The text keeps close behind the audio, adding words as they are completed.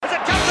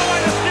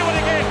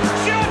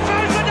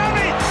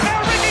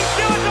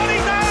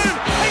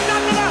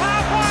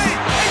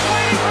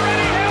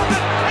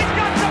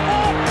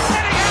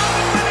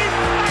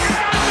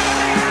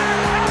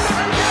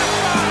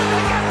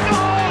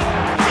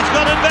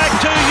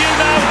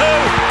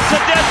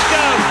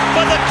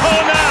for the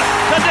corner.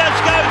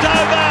 Tedesco's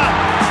over.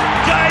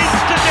 James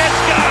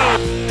Tedesco.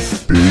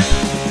 Big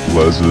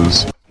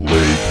Les's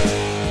League.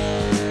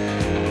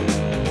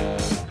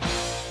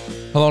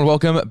 Hello and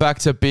welcome back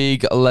to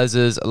Big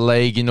Les's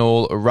League in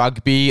all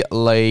rugby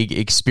league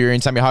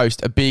experience. I'm your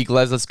host, Big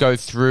Les. Let's go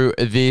through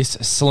this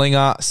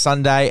Slinger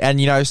Sunday. And,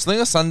 you know,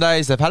 Slinger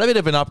Sundays, they've had a bit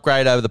of an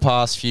upgrade over the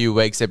past few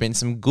weeks. There have been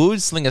some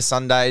good Slinger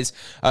Sundays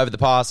over the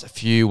past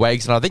few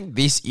weeks. And I think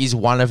this is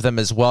one of them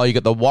as well. You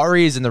got the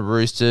Warriors and the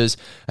Roosters.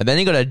 And then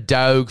you got a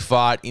dog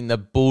fight in the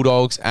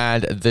Bulldogs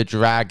and the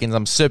Dragons.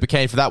 I'm super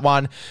keen for that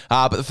one.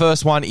 But the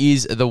first one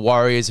is the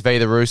Warriors v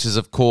the Roosters,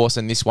 of course.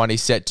 And this one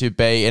is set to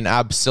be an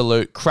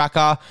absolute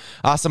cracker.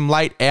 Some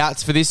late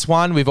outs for this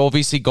one. We've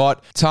obviously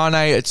got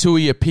Tane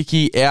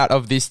Tuiapiki out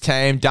of this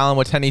team. Dallin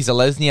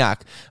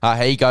Watene-Zelezniak,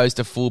 he goes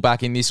to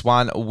fullback in this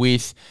one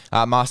with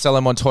Marcelo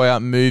Montoya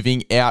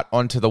moving out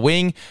onto the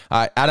wing.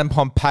 Adam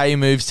Pompey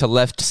moves to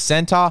left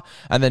centre,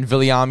 and then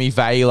Viliami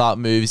Vaila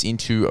moves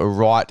into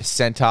right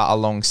centre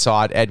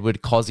alongside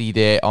Edward Cozzy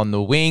there on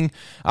the wing.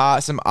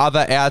 Some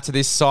other outs to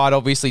this side,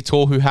 obviously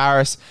Tohu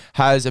Harris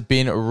has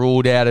been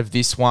ruled out of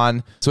this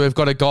one. So we've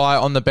got a guy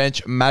on the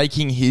bench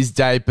making his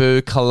debut,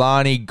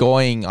 Kalani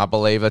Going, I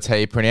believe that's how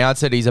you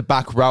pronounce it. He's a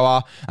back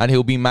rower and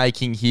he'll be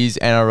making his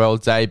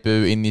NRL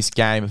debut in this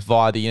game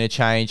via the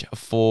interchange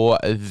for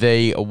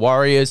the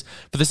Warriors.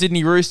 For the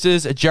Sydney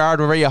Roosters, Jared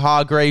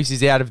Waerea-Hargreaves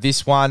is out of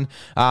this one.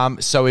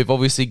 So we've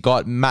obviously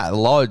got Matt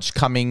Lodge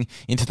coming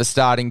into the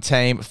starting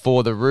team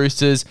for the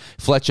Roosters.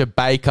 Fletcher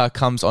Baker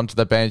comes onto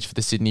the bench for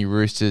the Sydney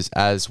Roosters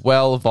as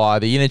well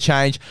via the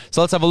interchange. So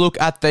let's have a look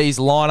at these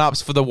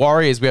lineups for the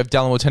Warriors. We have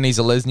Dallin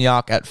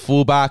Watene-Zelezniak at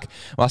fullback,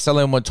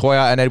 Marcelo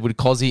Montoya and Edward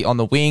Cozzy on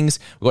the wings.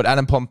 We've got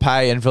Adam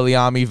Pompey and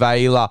Viliami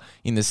Vaila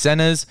in the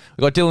centres.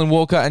 We've got Dylan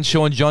Walker and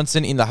Sean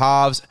Johnson in the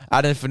halves.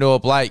 Adam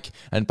Fanua-Blake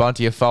and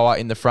Bunty Afoa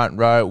in the front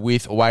row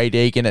with Wade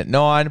Egan at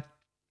 9.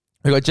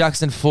 We've got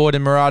Jackson Ford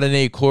and Murata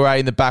Niukore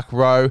in the back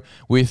row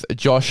with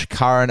Josh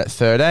Curran at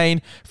 13.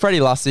 Freddie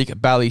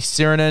Lussick, Bally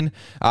Sirinen,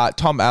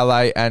 Tom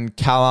Alley and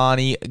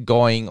Kalani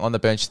Going on the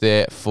bench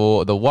there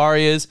for the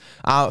Warriors.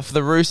 For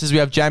the Roosters, we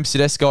have James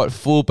Tedesco at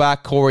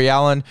fullback, Corey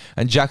Allen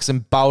and Jackson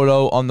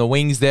Baldo on the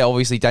wings there.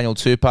 Obviously, Daniel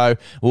Tupou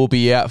will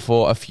be out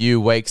for a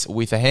few weeks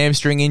with a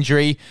hamstring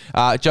injury.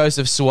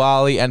 Joseph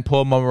Suwali and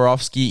Paul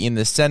Momirovski in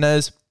the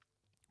centres.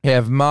 We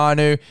have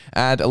Manu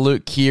and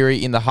Luke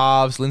Keary in the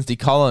halves, Lindsay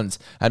Collins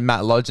and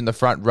Matt Lodge in the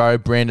front row,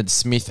 Brandon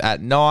Smith at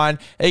 9,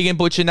 Egan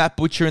Butcher, Nat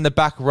Butcher in the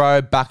back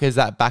row, back as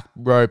that back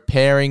row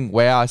pairing.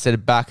 Wow, I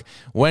said back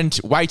went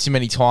way too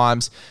many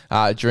times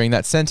during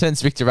that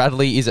sentence. Victor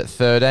Radley is at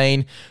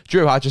 13,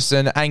 Drew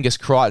Hutchison, Angus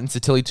Crichton,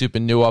 Satili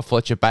Tupanua,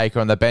 Fletcher Baker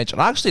on the bench. And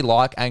I actually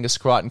like Angus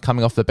Crichton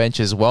coming off the bench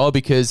as well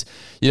because,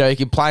 you know, you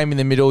can play him in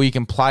the middle, you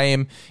can play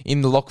him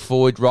in the lock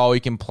forward role,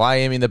 you can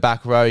play him in the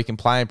back row, you can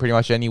play him pretty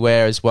much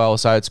anywhere as well.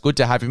 So it's good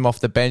to have him off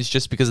the bench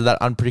just because of that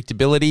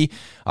unpredictability.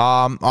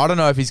 I don't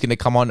know if he's going to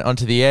come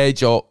onto the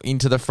edge or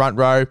into the front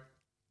row.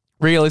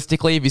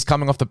 Realistically, if he's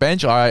coming off the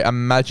bench, I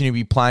imagine he'll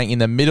be playing in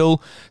the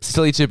middle.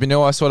 Stili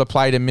Tupanua sort of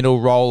played a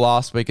middle role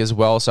last week as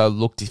well, so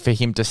looked for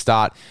him to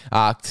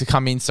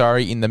come in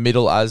in the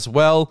middle as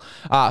well.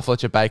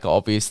 Fletcher Baker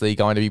obviously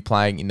going to be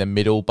playing in the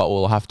middle, but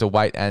we'll have to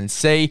wait and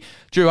see.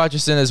 Drew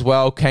Hutchison as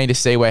well, keen to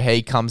see where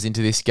he comes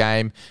into this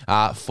game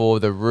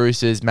for the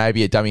Roosters,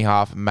 maybe at dummy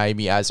half,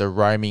 maybe as a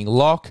roaming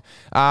lock.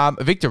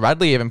 Victor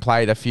Radley even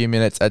played a few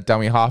minutes at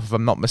dummy half, if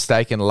I'm not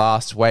mistaken,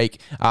 last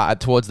week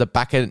towards the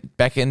back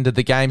end of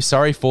the game.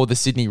 For the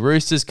Sydney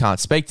Roosters. Can't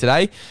speak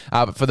today,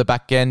 but for the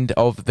back end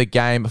of the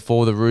game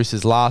for the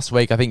Roosters last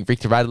week, I think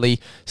Victor Radley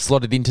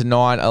slotted into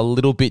 9 a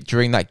little bit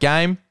during that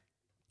game.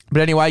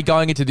 But anyway,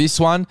 going into this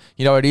one,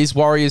 you know, it is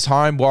Warriors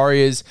home.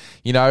 Warriors,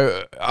 you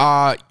know,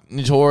 are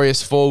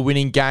notorious for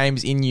winning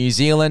games in New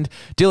Zealand.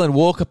 Dylan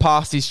Walker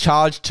passed his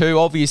charge too.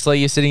 Obviously,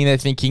 you're sitting there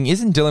thinking,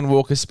 isn't Dylan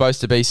Walker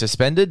supposed to be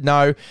suspended?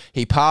 No,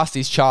 he passed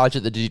his charge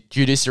at the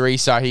judiciary,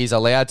 so he's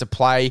allowed to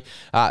play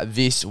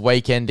this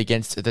weekend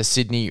against the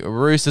Sydney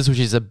Roosters, which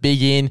is a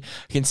big in,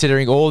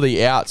 considering all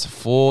the outs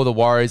for the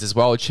Warriors as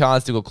well.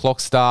 Charles Diggle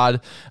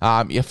Clockstad,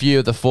 a few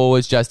of the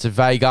forwards, Justin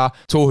Vega,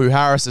 Tohu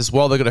Harris as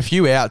well. They've got a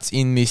few outs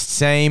in this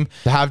team.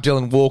 To have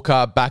Dylan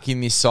Walker back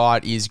in this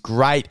side is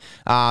great.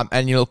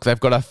 And you look, they've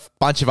got a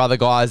bunch of other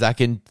guys that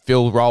can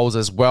fill roles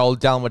as well.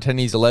 Dallin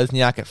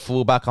Watene-Zelezniak at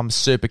fullback. I'm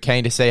super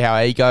keen to see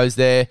how he goes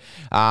there.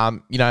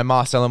 You know,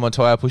 Marcelo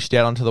Montoya pushed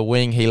out onto the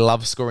wing. He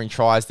loves scoring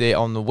tries there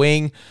on the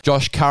wing.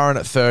 Josh Curran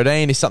at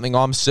 13 is something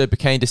I'm super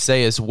keen to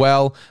see as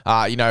well.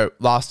 You know,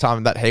 last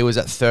time that he was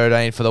at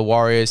 13 for the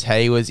Warriors,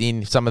 he was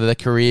in some of the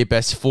career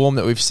best form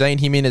that we've seen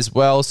him in as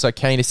well. So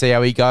keen to see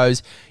how he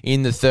goes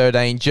in the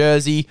 13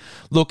 jersey.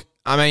 Look,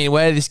 I mean,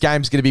 where this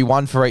game's going to be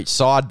one for each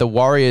side, the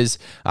Warriors,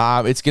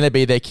 it's going to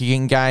be their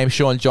kicking game.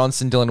 Sean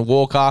Johnson, Dylan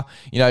Walker,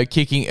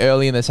 kicking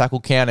early in the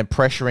tackle count and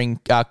pressuring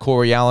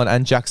Corey Allen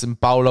and Jackson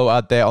Bolo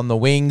out there on the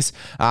wings,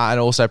 and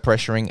also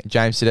pressuring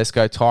James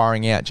Tedesco,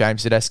 tiring out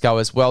James Tedesco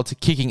as well, to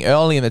kicking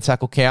early in the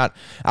tackle count.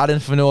 Aden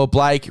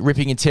Fanua-Blake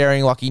ripping and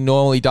tearing like he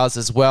normally does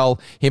as well.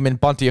 Him and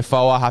Bunty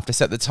Afoa have to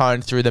set the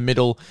tone through the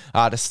middle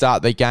to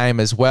start the game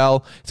as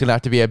well. It's going to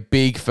have to be a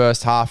big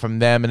first half from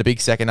them and a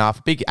big second half,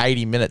 a big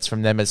 80 minutes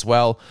from them as well.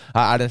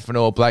 Aden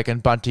Fanua-Blake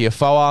and Bunty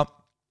Afoa.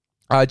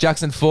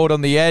 Jackson Ford on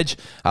the edge.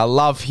 I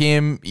love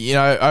him.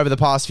 Over the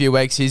past few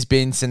weeks, he's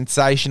been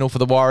sensational for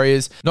the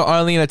Warriors. Not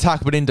only in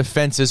attack, but in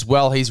defense as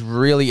well. He's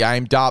really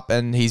aimed up,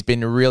 and he's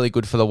been really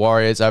good for the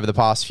Warriors over the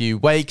past few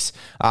weeks.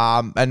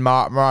 And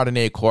Marata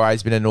Niokore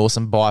has been an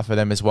awesome buy for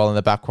them as well in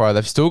the back row.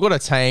 They've still got a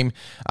team,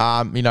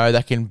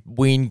 that can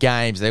win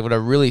games. They've got a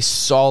really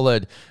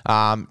solid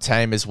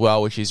team as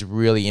well, which is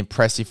really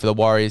impressive for the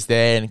Warriors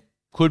there, and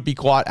could be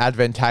quite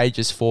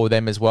advantageous for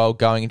them as well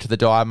going into the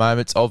dire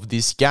moments of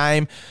this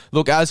game.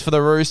 Look, as for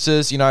the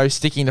Roosters,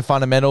 sticking to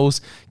fundamentals,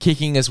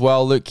 kicking as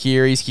well. Luke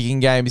Keary's kicking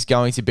game is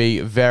going to be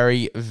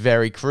very,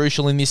 very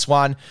crucial in this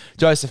one.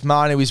 Joseph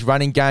Manu, his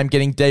running game,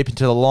 getting deep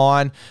into the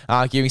line,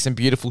 giving some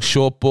beautiful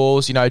short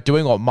balls.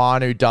 Doing what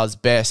Manu does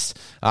best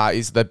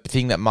is the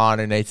thing that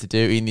Manu needs to do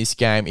in this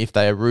game if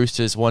the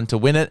Roosters want to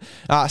win it.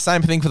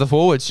 Same thing for the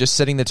forwards, just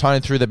setting the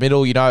tone through the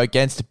middle,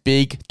 against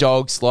big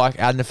dogs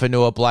like Aden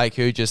Fanua-Blake,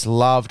 who just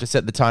love to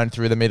set the tone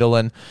through the middle,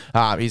 and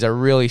he's a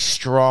really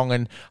strong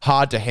and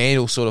hard to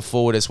handle sort of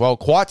forward as well.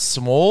 Quite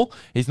small.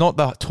 He's not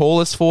the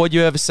tallest forward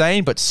you've ever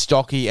seen, but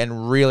stocky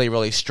and really,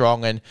 really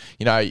strong, and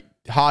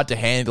hard to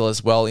handle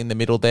as well in the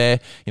middle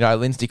there.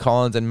 Lindsay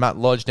Collins and Matt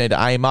Lodge need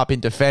to aim up in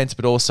defense,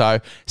 but also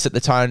set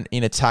the tone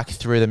in attack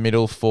through the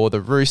middle for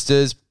the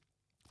Roosters,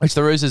 which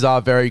the Roosters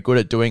are very good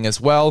at doing as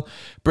well.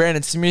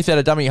 Brandon Smith at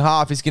a dummy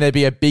half is going to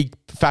be a big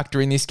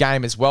factor in this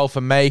game as well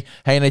for me.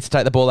 He needs to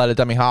take the ball out of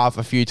dummy half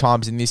a few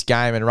times in this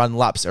game and run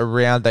laps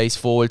around these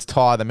forwards,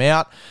 tire them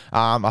out.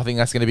 I think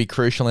that's going to be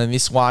crucial in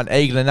this one.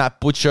 Egan and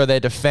Nat Butcher, their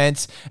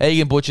defence.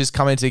 Egan Butcher's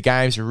come into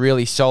games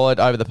really solid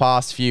over the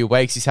past few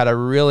weeks. He's had a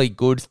really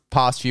good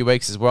past few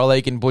weeks as well,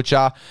 Egan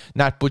Butcher.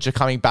 Nat Butcher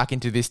coming back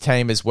into this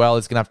team as well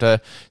is going to have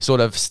to sort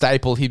of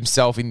staple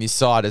himself in this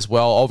side as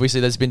well. Obviously,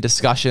 there's been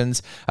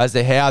discussions as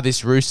to how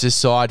this Roosters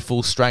side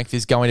full strength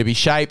is going to be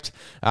shaped.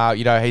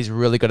 He's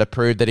really got to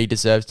prove that he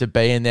deserves to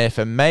be in there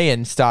for me,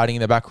 and starting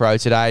in the back row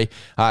today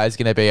is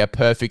going to be a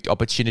perfect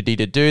opportunity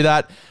to do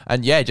that.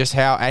 And just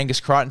how Angus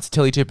Crichton,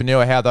 Tilly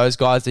Tupanua, how those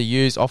guys are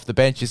used off the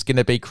bench is going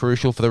to be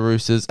crucial for the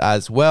Roosters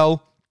as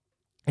well.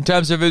 In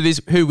terms of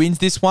who wins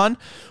this one,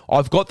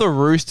 I've got the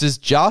Roosters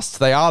just.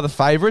 They are the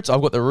favourites.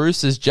 I've got the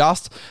Roosters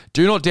just.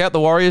 Do not doubt the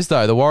Warriors,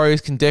 though. The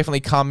Warriors can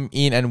definitely come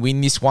in and win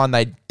this one.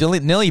 They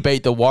nearly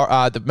beat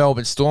the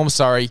Melbourne Storm,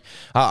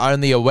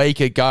 only a week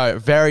ago.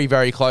 Very,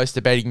 very close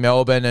to beating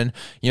Melbourne. And,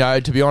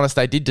 to be honest,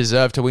 they did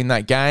deserve to win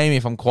that game,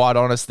 if I'm quite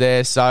honest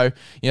there. So,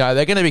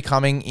 they're going to be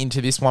coming into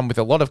this one with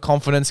a lot of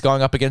confidence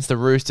going up against the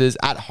Roosters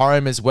at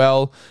home as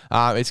well.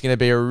 It's going to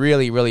be a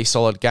really, really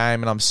solid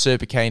game, and I'm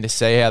super keen to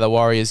see how the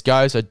Warriors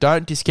go. So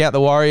don't discount the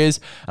Warriors.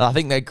 And I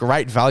think they're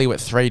great value at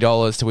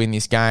 $3 to win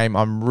this game.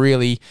 I'm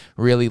really,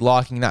 really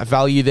liking that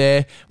value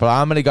there. But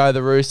I'm going to go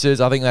the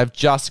Roosters. I think they've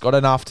just got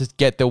enough to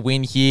get the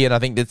win here. And I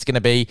think that's going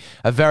to be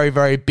a very,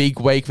 very big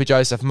week for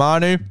Joseph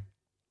Manu.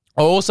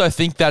 I also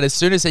think that as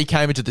soon as he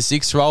came into the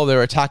sixth role,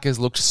 their attackers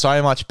looked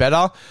so much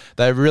better.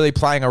 They're really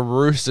playing a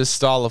Roosters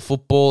style of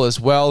football as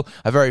well,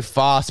 a very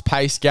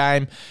fast-paced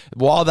game.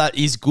 While that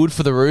is good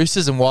for the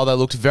Roosters, and while they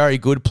looked very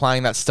good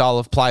playing that style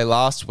of play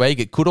last week,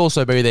 it could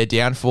also be their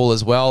downfall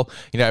as well.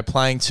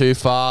 Playing too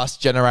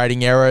fast,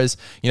 generating errors.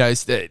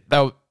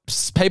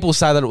 People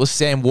say that it was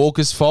Sam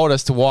Walker's fault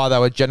as to why they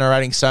were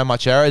generating so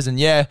much errors. And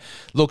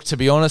look, to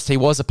be honest, he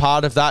was a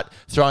part of that,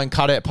 throwing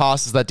cutout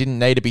passes that didn't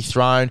need to be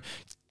thrown,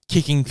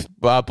 kicking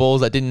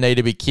balls that didn't need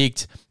to be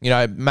kicked,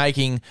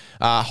 making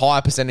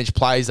high percentage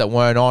plays that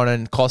weren't on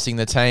and costing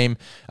the team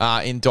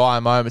in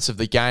dire moments of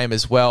the game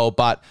as well.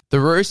 But the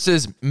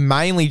Roosters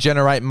mainly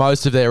generate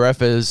most of their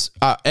errors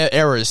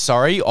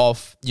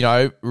off,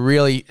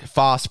 really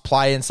fast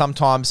play, and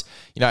sometimes,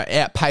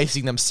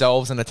 outpacing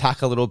themselves and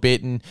attack a little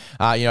bit, and,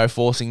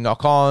 forcing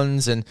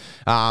knock-ons. And,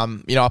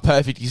 a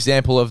perfect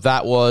example of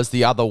that was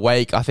the other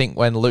week, I think,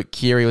 when Luke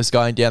Keary was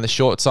going down the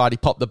short side. He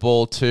popped the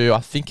ball to, I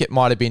think it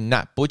might have been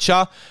Nat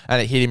Butcher,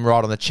 and it hit him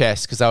right on the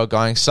chest because they were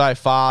going so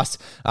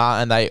fast,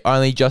 and they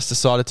only just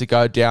decided to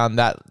go down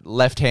that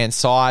left-hand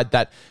side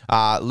that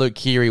Luke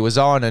Keary was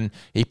on, and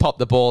he popped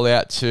the ball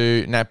out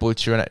to Nat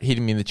Butcher, and it hit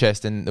him in the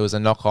chest, and there was a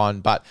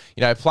knock-on. But,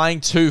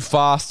 playing too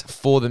fast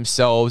for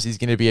themselves is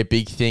going to be a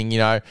big thing,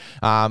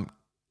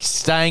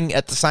 staying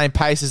at the same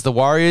pace as the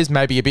Warriors,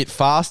 maybe a bit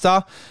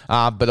faster,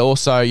 but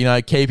also,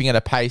 keeping at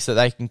a pace that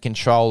they can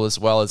control as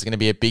well is going to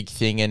be a big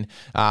thing. And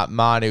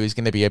Manu is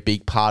going to be a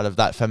big part of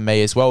that for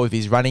me as well with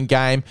his running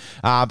game.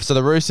 So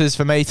the Roosters,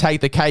 for me, take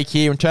the cake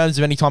here. In terms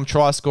of anytime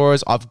try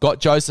scorers, I've got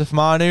Joseph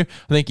Manu.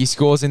 I think he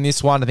scores in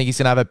this one. I think he's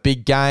going to have a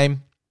big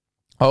game.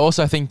 I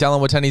also think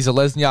Dallin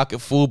Watene-Zelezniak at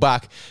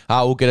fullback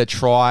will get a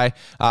try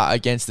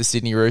against the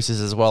Sydney Roosters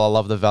as well. I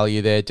love the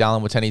value there.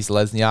 Dallin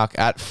Watene-Zelezniak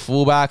at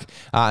fullback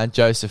and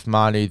Joseph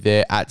Manu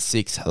there at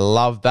 6.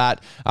 Love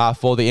that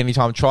for the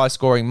anytime try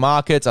scoring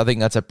markets. I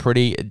think that's a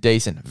pretty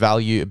decent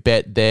value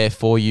bet there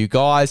for you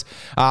guys.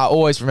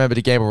 Always remember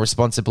to gamble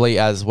responsibly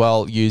as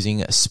well using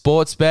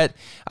Sportsbet.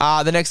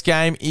 The next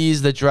game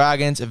is the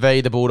Dragons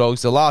v the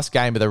Bulldogs, the last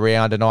game of the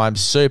round, and I'm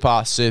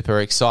super, super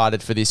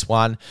excited for this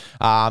one.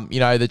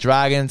 The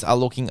Dragons are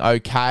looking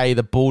okay.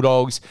 The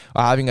Bulldogs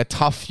are having a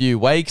tough few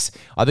weeks.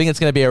 I think it's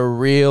going to be a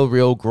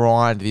real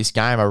grind this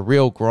game, a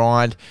real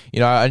grind.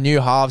 A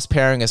new halves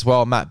pairing as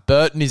well. Matt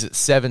Burton is at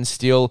 7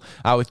 still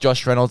with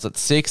Josh Reynolds at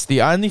 6.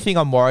 The only thing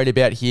I'm worried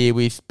about here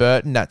with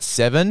Burton at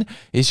 7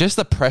 is just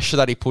the pressure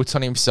that he puts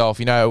on himself.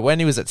 When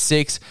he was at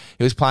 6,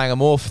 he was playing a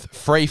more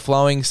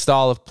free-flowing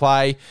style of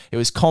play. He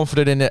was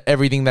confident in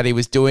everything that he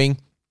was doing.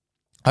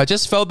 I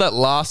just felt that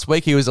last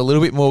week he was a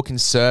little bit more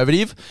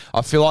conservative.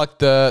 I feel like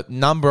the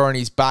number on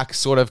his back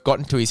sort of got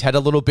into his head a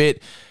little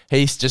bit.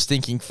 He's just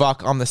thinking,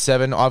 fuck, I'm the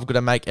 7. I've got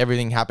to make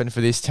everything happen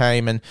for this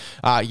team. And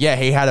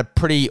he had a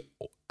pretty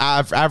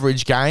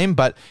average game,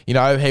 but he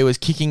was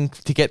kicking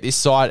to get this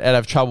side out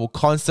of trouble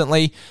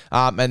constantly,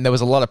 and there was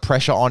a lot of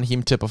pressure on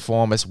him to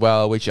perform as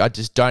well, which I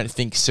just don't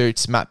think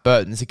suits Matt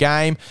Burton's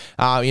game.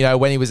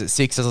 When he was at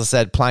 6, as I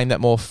said, playing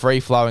that more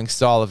free-flowing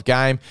style of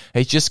game,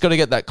 he's just got to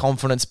get that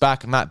confidence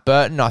back. Matt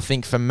Burton, I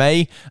think for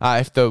me,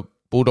 if the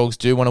Bulldogs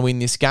do want to win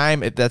this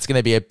game, that's going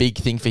to be a big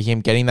thing for him,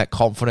 getting that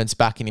confidence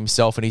back in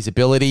himself and his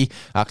ability,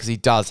 because he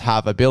does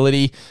have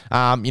ability.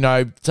 Some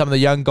of the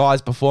young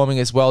guys performing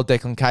as well.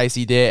 Declan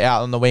Casey there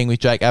out on the wing with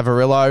Jake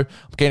Averillo.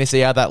 I'm keen to see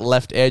how that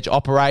left edge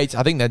operates.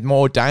 I think the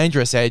more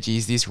dangerous edge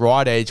is this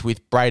right edge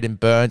with Braden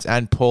Burns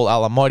and Paul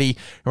Alamotti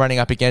running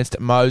up against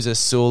Moses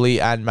Sully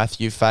and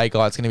Matthew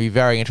Fagai. It's going to be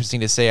very interesting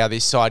to see how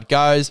this side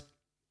goes.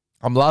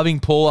 I'm loving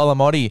Paul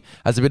Alamotti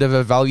as a bit of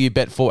a value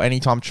bet for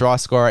anytime try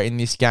scorer in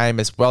this game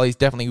as well. He's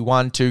definitely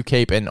one to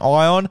keep an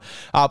eye on.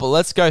 But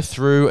let's go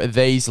through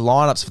these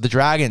lineups for the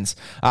Dragons.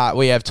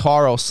 We have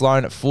Tyrell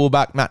Sloan at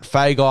fullback, Matt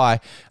Fagai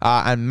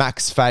and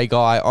Max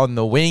Fagai on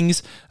the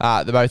wings.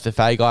 Both the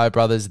Fagai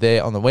brothers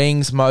there on the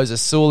wings.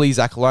 Moses Sully,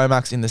 Zach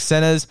Lomax in the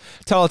centres.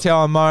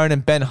 Talatau Amone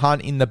and Ben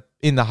Hunt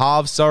in the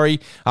halves,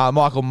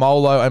 Michael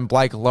Molo and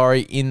Blake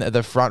Laurie in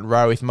the front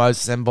row with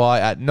Moses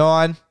Mbai at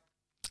 9.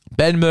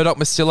 Ben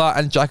Murdoch-Masilla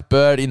and Jack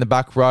Bird in the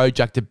back row,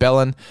 Jack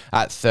DeBellin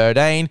at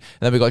 13. And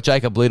then we've got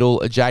Jacob Little,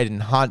 Jaden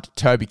Hunt,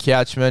 Toby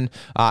Couchman,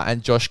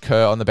 and Josh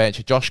Kerr on the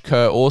bench. Josh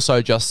Kerr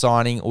also just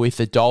signing with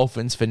the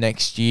Dolphins for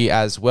next year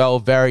as well.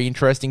 Very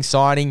interesting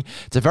signing.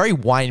 It's a very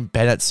Wayne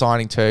Bennett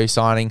signing too,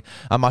 signing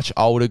a much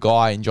older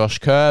guy in Josh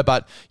Kerr.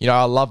 But,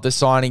 I love the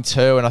signing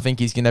too, and I think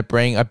he's going to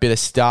bring a bit of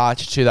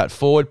starch to that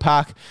forward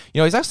pack.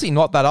 He's actually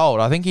not that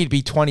old. I think he'd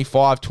be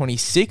 25,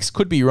 26.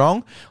 Could be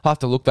wrong. I'll have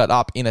to look that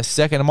up in a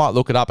second. I might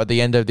look it up at the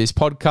end of this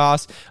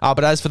podcast.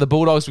 But as for the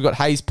Bulldogs, we've got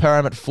Hayes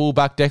Perham at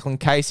fullback, Declan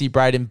Casey,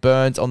 Braden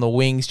Burns on the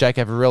wings, Jake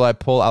Averillo,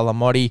 Paul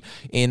Alamotti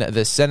in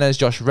the centres,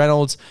 Josh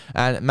Reynolds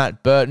and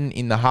Matt Burton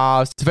in the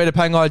halves, Tavita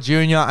Pangai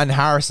Jr. and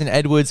Harrison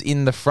Edwards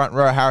in the front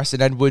row,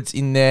 Harrison Edwards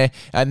in there,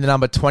 and the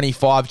number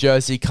 25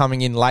 jersey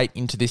coming in late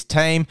into this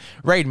team,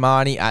 Reid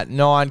Marnie at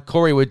 9,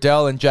 Corey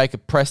Waddell and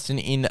Jacob Preston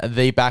in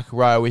the back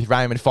row with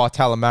Raymond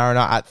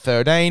Faitala-Mariner at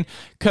 13,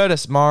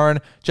 Curtis Moran,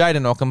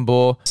 Jaden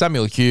Ockenbaugh,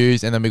 Samuel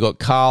Hughes, and then we got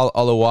Carl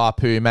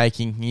Oluwapu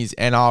making his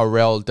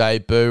NRL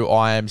debut.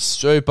 I am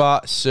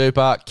super,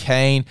 super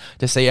keen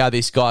to see how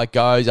this guy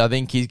goes. I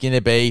think he's going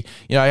to be,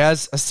 he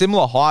has a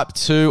similar hype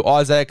to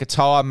Isaiah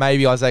Katoa,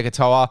 maybe Isaiah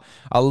Katoa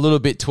a little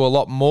bit to a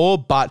lot more,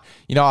 but,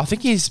 I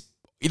think he's,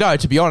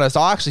 to be honest,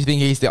 I actually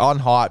think he's the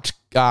unhyped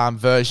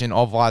version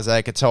of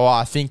Isaiah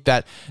Katoa. I think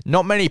that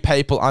not many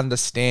people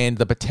understand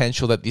the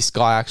potential that this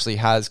guy actually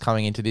has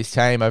coming into this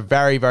team. A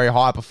very, very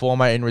high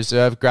performer in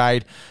reserve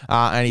grade,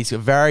 and he's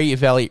very,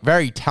 very,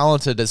 very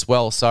talented as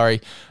well.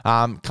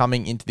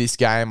 Coming into this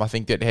game, I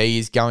think that he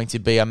is going to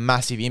be a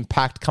massive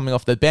impact coming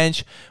off the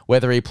bench,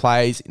 whether he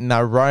plays in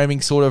a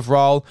roaming sort of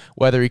role,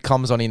 whether he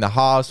comes on in the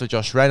halves for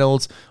Josh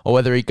Reynolds, or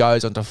whether he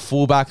goes onto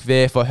fullback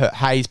there for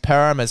Hayes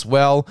Perham as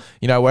well.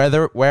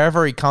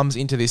 Wherever he comes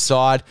into this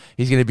side,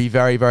 he's going to be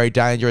very, very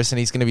dangerous, and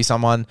he's going to be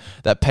someone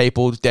that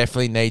people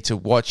definitely need to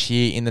watch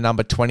here in the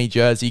number 20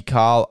 jersey,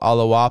 Carl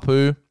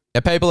Oluwapu. Now,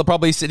 people are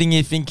probably sitting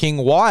here thinking,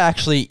 why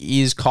actually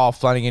is Kyle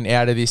Flanagan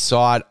out of this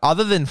side?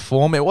 Other than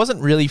form, it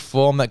wasn't really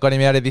form that got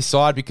him out of this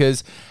side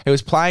because he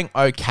was playing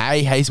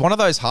okay. He's one of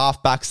those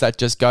halfbacks that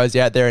just goes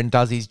out there and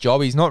does his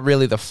job. He's not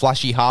really the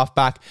flashy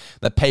halfback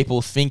that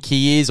people think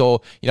he is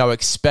or,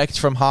 expect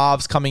from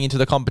halves coming into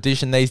the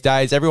competition these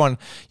days. Everyone,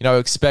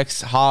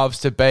 expects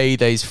halves to be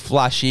these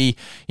flashy,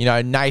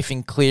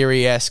 Nathan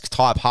Cleary-esque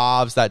type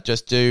halves that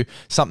just do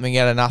something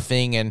out of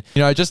nothing and,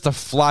 just the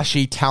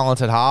flashy,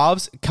 talented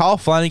halves. Kyle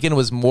Flanagan Flanagan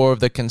was more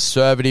of the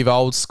conservative,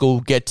 old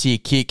school, get to your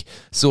kick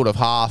sort of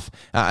half.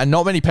 And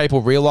not many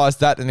people realised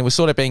that, and it was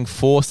sort of being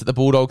forced at the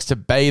Bulldogs to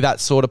be that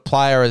sort of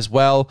player as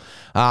well.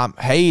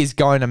 He is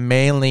going to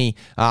Manly,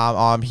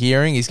 I'm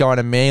hearing. He's going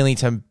to Manly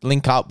to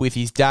link up with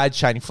his dad,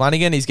 Shane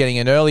Flanagan. He's getting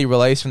an early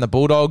release from the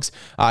Bulldogs.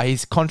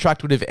 His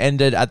contract would have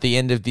ended at the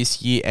end of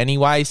this year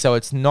anyway, so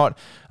it's not...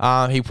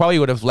 he probably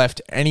would have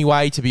left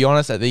anyway, to be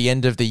honest, at the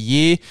end of the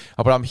year.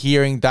 But I'm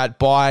hearing that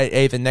by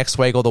either next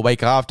week or the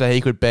week after,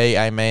 he could be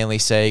a Manly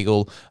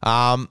Seagull.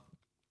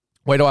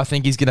 Where do I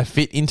think he's going to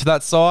fit into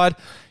that side?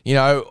 You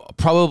know,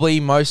 probably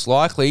most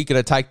likely going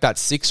to take that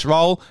 6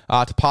 role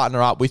to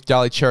partner up with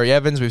Daly Cherry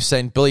Evans. We've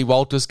seen Billy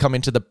Walters come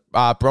into the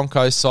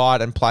Broncos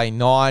side and play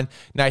 9.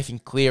 Nathan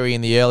Cleary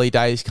in the early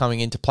days coming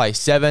in to play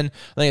 7. I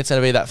think it's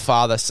going to be that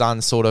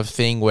father-son sort of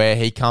thing where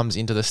he comes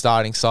into the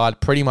starting side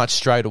pretty much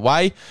straight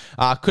away.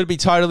 Could be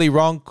totally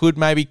wrong. Could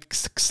maybe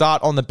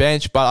start on the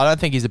bench, but I don't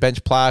think he's a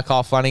bench player,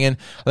 Kyle Flanagan.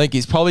 I think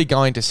he's probably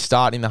going to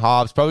start in the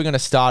halves, probably going to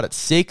start at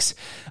 6.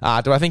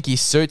 Do I think he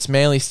suits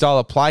Manly's style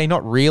of play?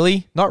 Not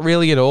really. Not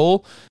really at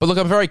all. But look,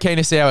 I'm very keen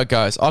to see how it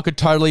goes. I could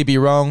totally be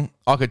wrong.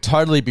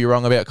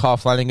 About Kyle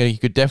Flanagan. He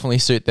could definitely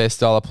suit their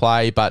style of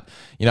play, but,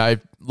 you know,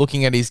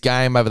 looking at his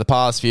game over the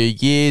past few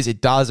years,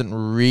 it doesn't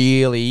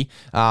really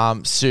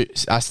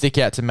stick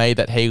out to me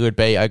that he would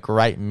be a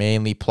great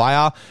Manly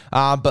player.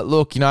 But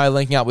look, you know,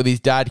 linking up with his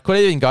dad, could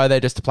even go there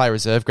just to play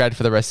reserve grade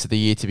for the rest of the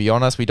year, to be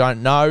honest. We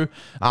don't know.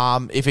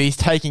 If he's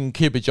taking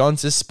Cooper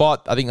Johns'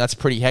 spot, I think that's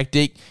pretty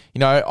hectic. You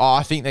know,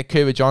 I think that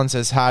Cooper Johns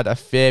has had a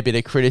fair bit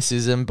of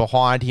criticism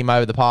behind him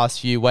over the past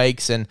few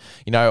weeks, and,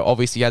 you know,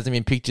 obviously hasn't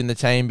been picked in the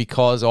team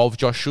because of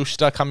Josh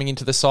Schuster coming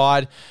into the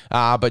side.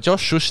 But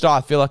Josh Schuster,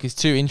 I feel like, is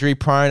too injury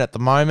prone at the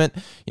moment.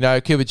 You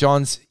know, Cooper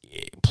Johns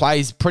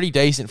plays pretty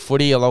decent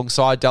footy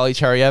alongside Daly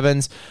Cherry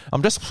Evans.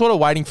 I'm just sort of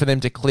waiting for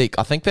them to click.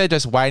 I think they're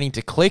just waiting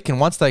to click,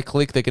 and once they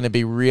click, they're going to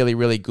be really,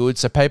 really good.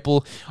 So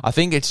people, I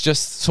think it's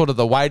just sort of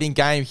the waiting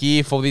game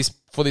here for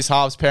this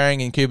halves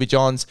pairing in Cooper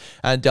Johns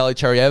and Daly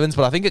Cherry Evans,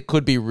 but I think it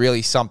could be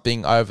really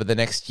something over the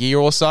next year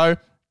or so.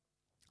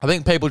 I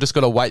think people just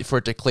got to wait for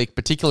it to click,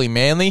 particularly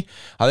Manly.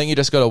 I think you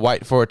just got to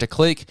wait for it to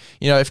click.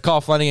 You know, if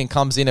Kyle Flanagan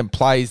comes in and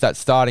plays that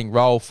starting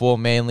role for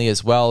Manly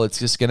as well, it's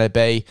just going to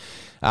be...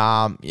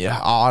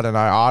 I don't know.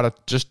 I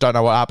just don't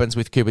know what happens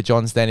with Cooper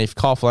Johns then. If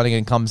Kyle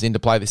Flanagan comes in to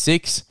play the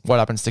 6, what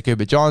happens to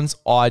Cooper Johns?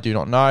 I do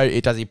not know.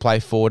 Does he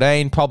play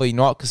 14? Probably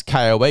not, because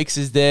KO Weeks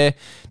is there.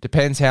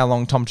 Depends how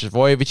long Tom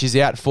Trbojevic is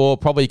out for.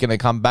 Probably going to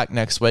come back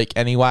next week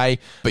anyway.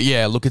 But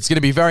yeah, look, it's going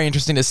to be very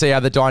interesting to see how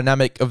the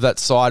dynamic of that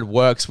side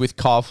works with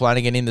Kyle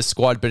Flanagan in the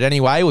squad. But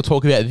anyway, we'll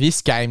talk about this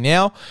game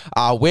now.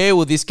 Where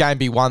will this game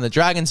be won? The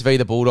Dragons v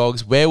the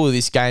Bulldogs. Where will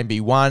this game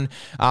be won?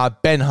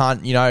 Ben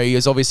Hunt, you know, he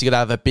is obviously going to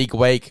have a big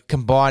week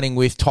combining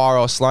with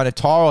Tyrell Sloan. If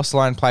Tyrell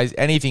Sloan plays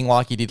anything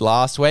like he did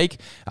last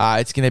week,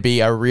 it's going to be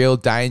a real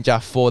danger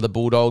for the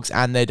Bulldogs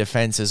and their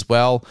defence as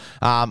well.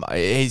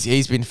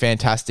 He's been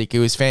fantastic. He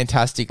was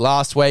fantastic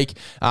last week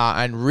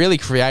and really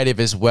creative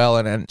as well.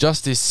 And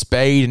just his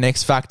speed and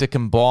X Factor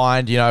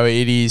combined, you know,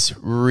 it is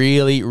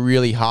really,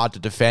 really hard to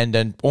defend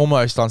and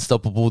almost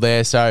unstoppable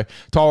there. So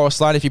Tyrell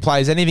Sloan, if he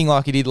plays anything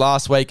like he did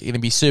last week, going to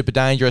be super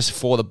dangerous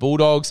for the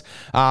Bulldogs.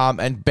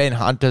 And Ben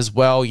Hunt as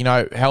well, you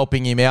know,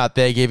 helping him out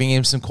there, giving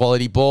him some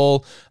quality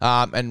ball,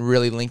 and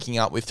really linking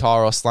up with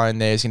Tyrell Sloan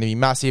there is going to be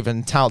massive.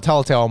 And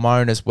Telltale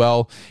Moan as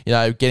well, you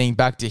know, getting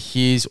back to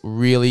his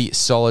really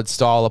solid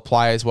style of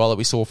play as well that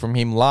we saw from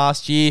him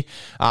last year.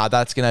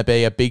 That's going to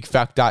be a big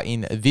factor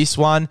in this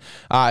one.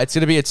 It's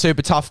going to be a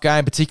super tough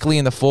game, particularly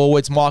in the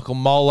forwards. Michael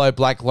Molo,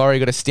 Blake Laurie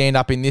got to stand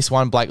up in this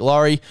one. Blake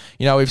Laurie,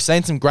 you know, we've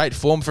seen some great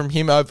form from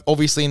him,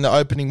 obviously in the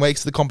opening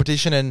weeks of the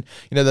competition and,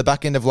 you know, the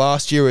back end of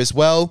last year as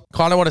well.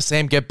 Kind of want to see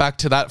him get back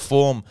to that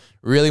form.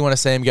 Really want to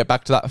see him get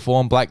back to that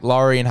form, Blake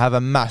Laurie, and have a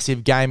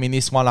massive game in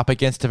this one up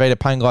against Tavita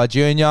Pangai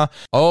Jr.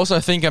 I also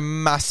think a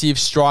massive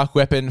strike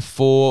weapon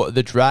for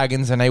the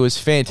Dragons, and he was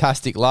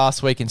fantastic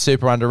last week and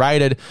super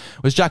underrated,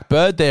 was Jack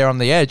Bird there on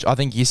the edge. I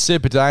think he's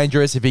super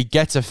dangerous. If he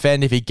gets a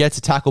fend, if he gets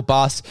a tackle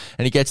bust,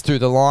 and he gets through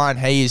the line,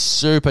 he is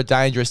super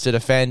dangerous to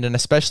defend, and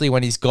especially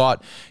when he's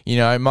got, you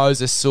know,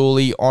 Moses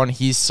Sully on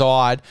his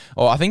side,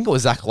 or I think it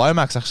was Zach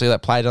Lomax actually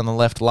that played on the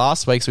left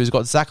last week, so he's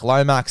got Zach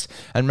Lomax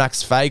and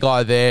Max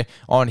Fagai there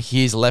on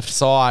his left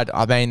side.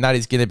 I mean, that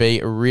is going to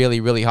be really,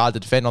 really hard to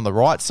defend on the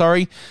right,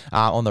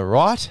 on the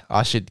right.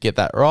 I should get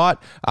that right.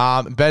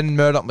 Ben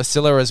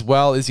Murdoch-Masila as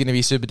well is going to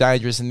be super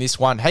dangerous in this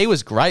one. He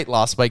was great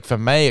last week for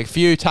me. A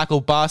few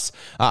tackle busts,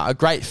 a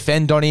great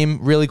fend on him,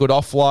 really good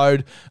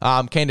offload.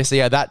 Keen to see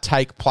how that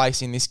take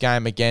place in this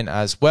game again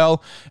as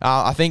well.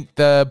 I think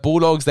the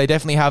Bulldogs, they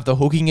definitely have the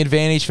hooking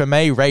advantage for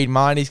me. Reid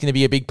Marnie is going to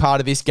be a big part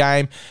of this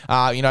game.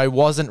 You know,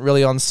 wasn't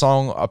really on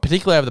song,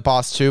 particularly over the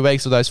past 2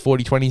 weeks with those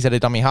 40-20s at a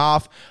dummy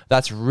half.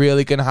 That's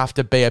really going to have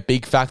to be a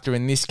big factor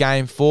in this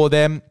game for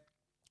them.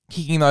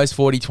 kicking those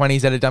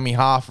 40-20s at a dummy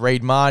half.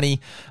 Reid Marnie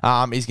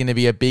is going to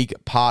be a big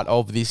part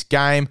of this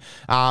game.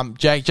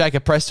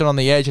 Jacob Preston on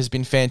the edge has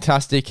been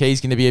fantastic.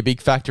 He's going to be a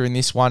big factor in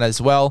this one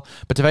as well.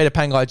 But Tavita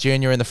Pangai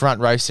Jr. in the front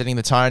row setting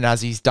the tone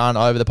as he's done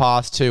over the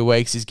past 2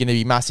 weeks is going to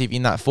be massive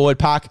in that forward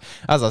pack.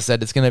 As I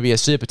said, it's going to be a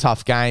super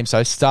tough game.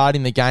 So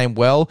starting the game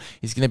well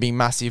is going to be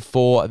massive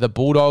for the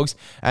Bulldogs.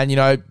 And, you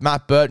know,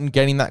 Matt Burton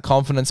getting that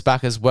confidence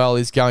back as well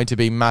is going to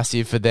be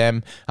massive for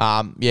them.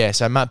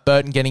 So Matt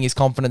Burton getting his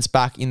confidence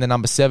back in the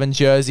number 7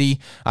 jersey.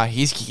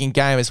 His kicking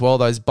game as well.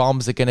 Those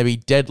bombs are going to be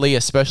deadly,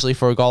 especially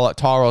for a guy like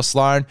Tyrell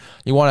Sloan.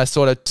 You want to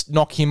sort of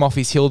knock him off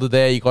his hill to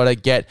there. You got to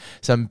get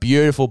some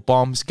beautiful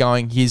bombs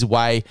going his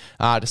way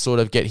to sort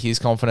of get his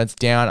confidence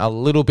down a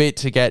little bit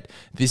to get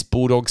this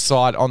Bulldog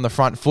side on the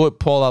front foot.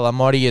 Paul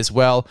Alamotti as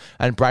well,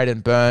 and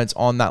Braden Burns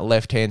on that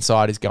left-hand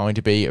side is going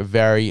to be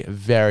very,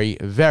 very,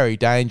 very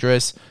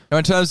dangerous. Now,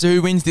 in terms of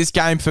who wins this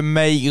game, for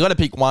me, you got to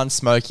pick one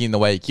Smokey in the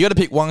week. You got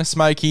to pick one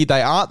Smokey.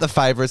 They aren't the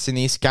favourites in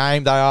this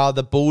game. They are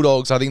the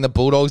Bulldogs. I think the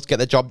Bulldogs get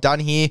the job done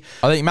here.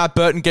 I think Matt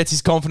Burton gets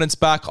his confidence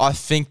back. I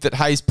think that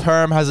Hayes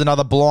Perm has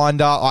another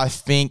blinder. I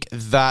think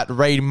that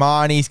Reid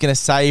Marnie is going to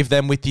save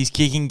them with his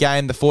kicking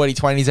game, the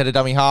 40-20s at a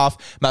dummy half.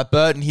 Matt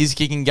Burton, his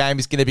kicking game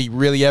is going to be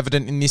really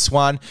evident in this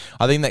one.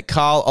 I think that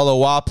Carl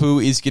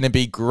Oluwapu is going to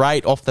be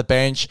great off the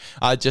bench.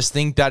 I just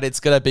think that it's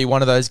going to be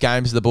one of those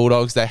games of the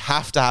Bulldogs. They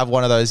have to have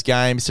one of those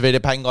games. Tavita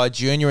Pangai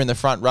Jr. in the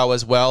front row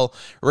as well,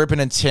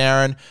 ripping and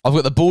tearing. I've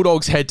got the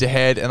Bulldogs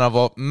head-to-head, and I've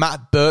got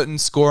Matt Burton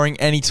scoring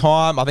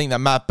anytime. I think that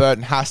Matt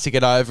Burton has to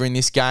get over in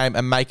this game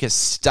and make a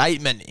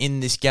statement in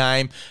this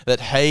game that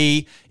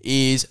he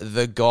is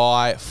the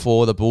guy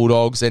for the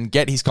Bulldogs and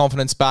get his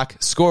confidence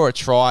back, score a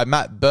try,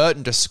 Matt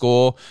Burton to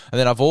score, and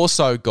then I've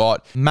also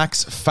got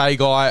Max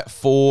Fagai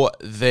for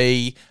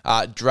the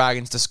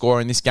Dragons to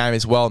score in this game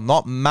as well.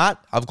 Not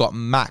Matt, I've got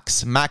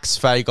Max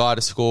Fagai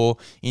to score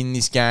in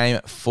this game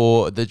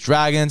for the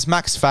Dragons.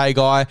 Max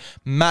Fagai,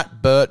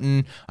 Matt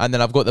Burton, and then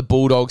I've got the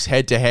Bulldogs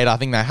head-to-head. I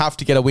think they have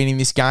to get a win in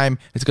this game.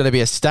 It's going to be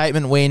a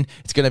statement win.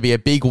 It's going to be a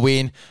big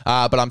win,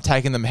 but I'm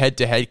taking them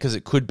head-to-head because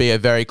it could be a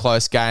very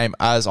close game,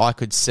 as I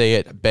could see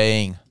it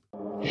being.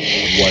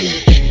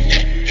 One.